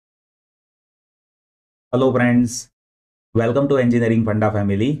Hello friends, welcome to Engineering Funda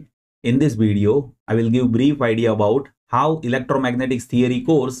family. In this video, I will give brief idea about how electromagnetics theory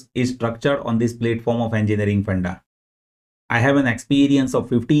course is structured on this platform of Engineering Funda. I have an experience of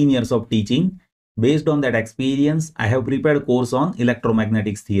 15 years of teaching. Based on that experience, I have prepared course on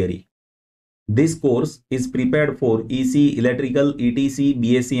electromagnetics theory. This course is prepared for EC, Electrical, ETC,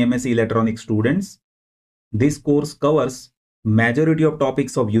 BSc, MSc Electronics students. This course covers majority of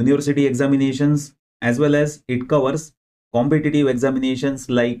topics of university examinations, as well as it covers competitive examinations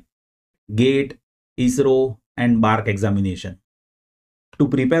like GATE, ISRO and BARC examination. To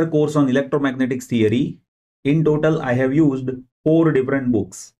prepare course on electromagnetics theory, in total I have used 4 different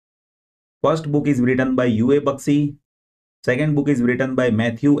books. First book is written by U.A. Bakshi, second book is written by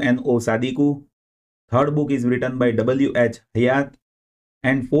Matthew N.O. Sadiku, third book is written by W.H. Hayat,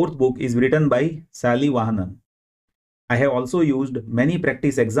 and fourth book is written by Sally Vahanan. I have also used many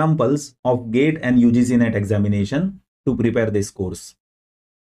practice examples of GATE and UGC NET examination to prepare this course.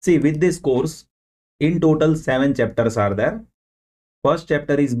 See, with this course, in total 7 chapters are there. First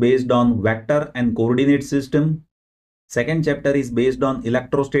chapter is based on vector and coordinate system. Second chapter is based on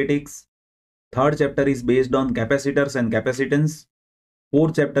electrostatics. Third chapter is based on capacitors and capacitance.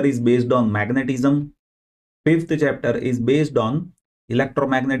 Fourth chapter is based on magnetism. Fifth chapter is based on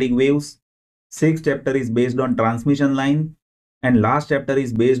electromagnetic waves. Sixth chapter is based on transmission line, and last chapter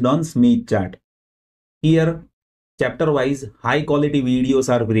is based on Smith chart. Here, chapter wise high quality videos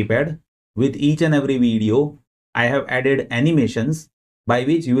are prepared. With each and every video, I have added animations by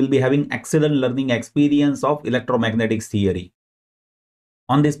which you will be having excellent learning experience of electromagnetics theory.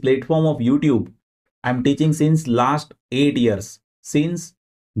 On this platform of YouTube, I am teaching since last 8 years. Since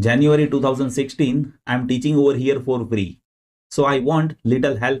January 2016, I am teaching over here for free. So I want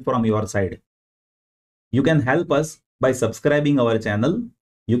little help from your side. You can help us by subscribing our channel.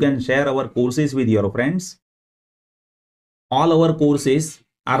 You can share our courses with your friends. All our courses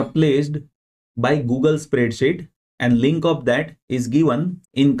are placed by Google spreadsheet, and link of that is given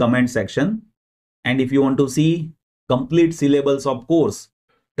in comment section. And if you want to see complete syllabus of course,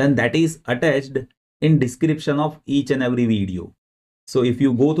 then that is attached in description of each and every video. So if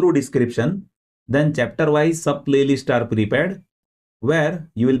you go through description, then chapter wise sub playlist are prepared where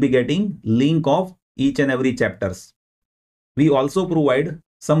you will be getting link of each and every chapters. We also provide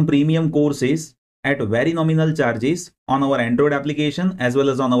some premium courses at very nominal charges on our Android application as well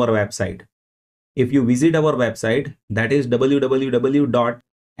as on our website. If you visit our website, that is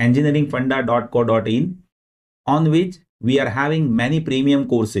www.engineeringfunda.co.in, on which we are having many premium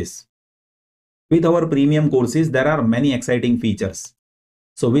courses. With our premium courses, there are many exciting features.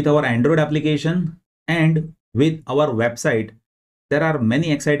 So with our Android application and with our website, there are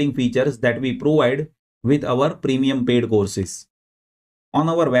many exciting features that we provide with our premium paid courses. On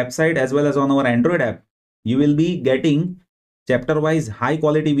our website as well as on our Android app, you will be getting chapter-wise high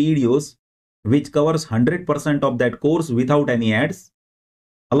quality videos which covers 100% of that course without any ads.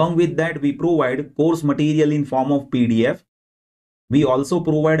 Along with that, we provide course material in form of PDF. We also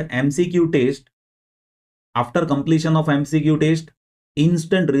provide MCQ test. After completion of MCQ test,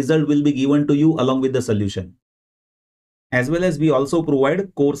 instant result will be given to you along with the solution. As well as we also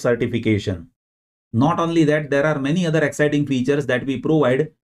provide course certification. Not only that, there are many other exciting features that we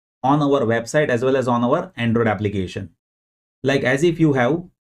provide on our website as well as on our Android application. Like as if you have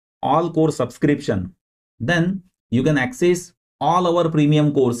all course subscription, then you can access all our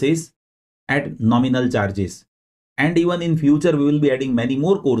premium courses at nominal charges. And even in future, we will be adding many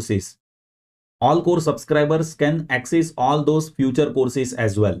more courses. All course subscribers can access all those future courses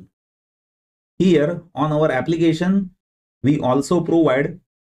as well. Here on our application, we also provide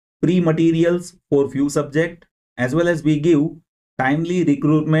free materials for few subjects as well as we give timely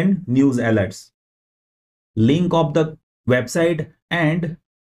recruitment news alerts. Link of the website and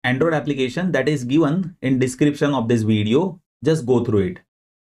Android application that is given in description of this video. Just go through it.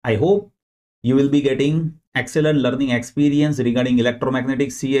 I hope you will be getting excellent learning experience regarding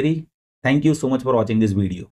electromagnetics theory. Thank you so much for watching this video.